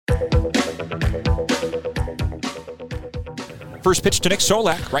First pitch to Nick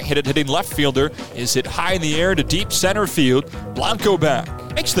Solak, right-handed hitting left fielder, is hit high in the air to deep center field. Blanco back,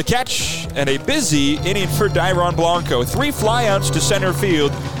 makes the catch, and a busy inning for Dairon Blanco. 3 flyouts to center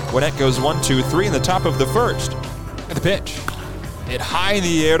field. Gwinnett goes 1-2-3 in the top of the first. And the pitch, hit high in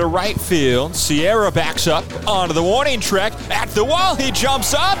the air to right field. Sierra backs up onto the warning track. At the wall, he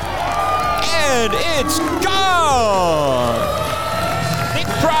jumps up, and it's gone!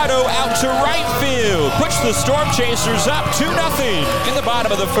 Prado out to right field, puts the Storm Chasers up 2-0 in the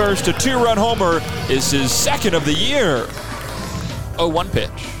bottom of the first. A 2-run homer is his second of the year. 0-1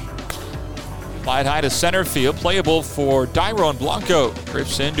 pitch. Fly high to center field, playable for Dairon Blanco.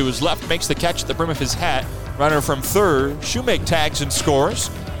 Drifts into his left, makes the catch at the brim of his hat. Runner from third, Shoemake tags and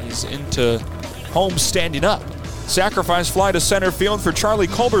scores. He's into home standing up. Sacrifice fly to center field for Charlie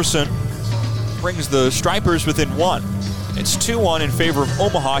Culberson. Brings the Stripers within 1. It's 2-1 in favor of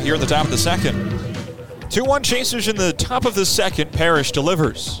Omaha here in the top of the second. 2-1 Chasers in the top of the second. Parrish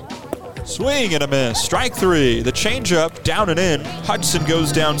delivers. Swing and a miss. Strike 3. The changeup down and in. Hudson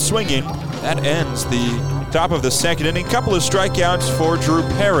goes down swinging. That ends the top of the second inning. Couple of strikeouts for Drew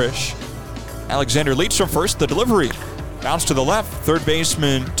Parrish. Alexander leads from first. The delivery. Bounce to the left. Third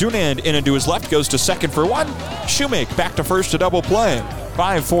baseman Dunand in and to his left. Goes to second for 1. Shoemake back to first to double play.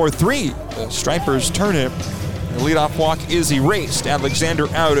 5-4-3. The Stripers turn it. The leadoff walk is erased. Alexander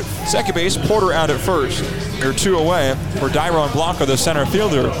out at second base, Porter out at first. They're 2 away for Dairon Blanco, the center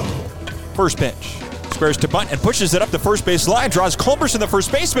fielder. First pitch. Squares to bunt and pushes it up the first base line. Draws Culberson, the first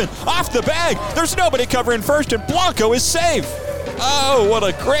baseman, off the bag. There's nobody covering first, and Blanco is safe. Oh, what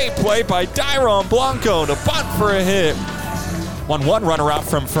a great play by Dairon Blanco to bunt for a hit. 1-1 runner out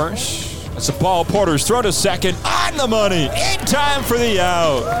from first. That's a ball. Porter's throw to second. On the money. In time for the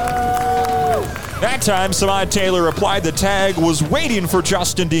out. That time, Samad Taylor applied the tag, was waiting for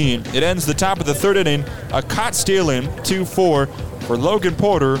Justin Dean. It ends the top of the third inning. A caught stealing, 2-4 for Logan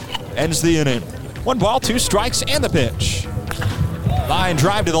Porter, ends the inning. 1 ball, 2 strikes, and the pitch. Line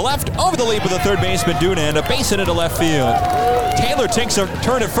drive to the left, over the leap of the third baseman, Dunand, a base hit into left field. Taylor takes a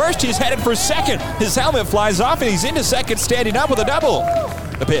turn at first, he's headed for second. His helmet flies off, and he's into second, standing up with a double.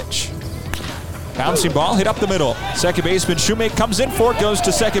 The pitch. Bouncing ball hit up the middle. Second baseman Shoemake comes in for it, goes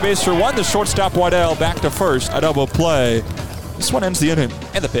to second base for 1. The shortstop Waddell back to first. A double play. This one ends the inning.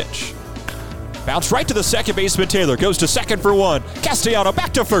 And the pitch. Bounce right to the second baseman Taylor. Goes to second for 1. Castellano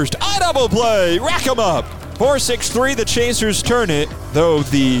back to first. A double play. Rack him up. 4-6-3. The Chasers turn it, though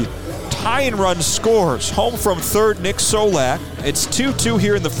the tying run scores. Home from third, Nick Solak. It's 2-2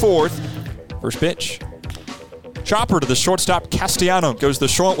 here in the fourth. First pitch. Chopper to the shortstop, Castellano goes the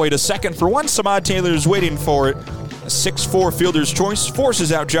short way to second for 1. Samad Taylor is waiting for it. A 6-4 fielder's choice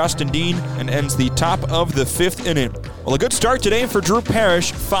forces out Justin Dean and ends the top of the 5th inning. Well, a good start today for Drew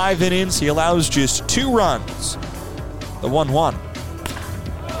Parrish. 5 innings. He allows just 2 runs. The 1-1.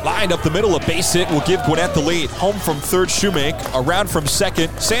 Lined up the middle, a base hit will give Gwinnett the lead. Home from third, Shoemake. Around from second,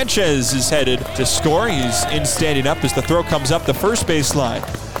 Sanchez is headed to score. He's in standing up as the throw comes up the first baseline.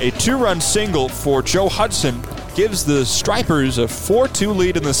 A 2-run single for Joe Hudson gives the Stripers a 4-2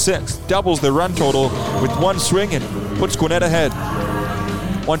 lead in the 6th. Doubles their run total with 1 swing and puts Gwinnett ahead.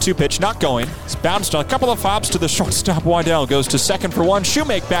 1-2 pitch, not going. It's bounced on a couple of hops to the shortstop. Waddell goes to second for 1.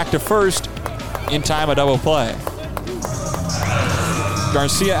 Shoemake back to first. In time, a double play.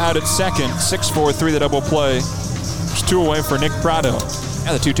 Garcia out at second. 6-4-3 the double play. There's 2 away for Nick Prado.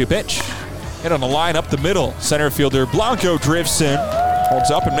 And the 2-2 pitch. Hit on the line up the middle. Center fielder Blanco drifts in. Holds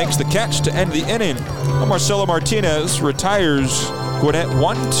up and makes the catch to end the inning. Marcelo Martinez retires Gwinnett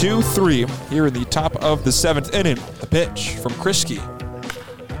 1-2-3 here in the top of the 7th inning. The pitch from Krisky.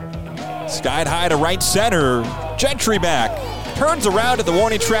 Skied high to right center. Gentry back. Turns around at the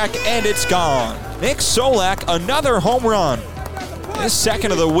warning track and it's gone. Nick Solak, another home run. His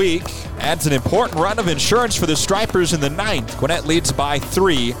second of the week adds an important run of insurance for the Stripers in the 9th. Gwinnett leads by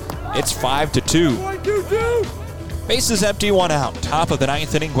 3. It's 5-2. Bases empty, 1 out. Top of the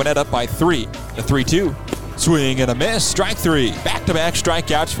 9th inning, Gwinnett up by 3. The 3-2. Swing and a miss. Strike 3. Back-to-back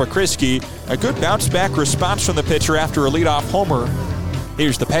strikeouts for Krisky. A good bounce-back response from the pitcher after a leadoff homer.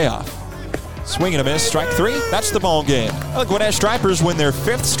 Here's the payoff. Swing and a miss. Strike 3. That's the ball game. The Gwinnett Stripers win their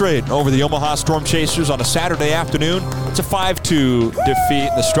 5th straight over the Omaha Storm Chasers on a Saturday afternoon. It's a 5-2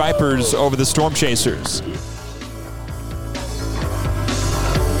 defeat. The Stripers over the Storm Chasers.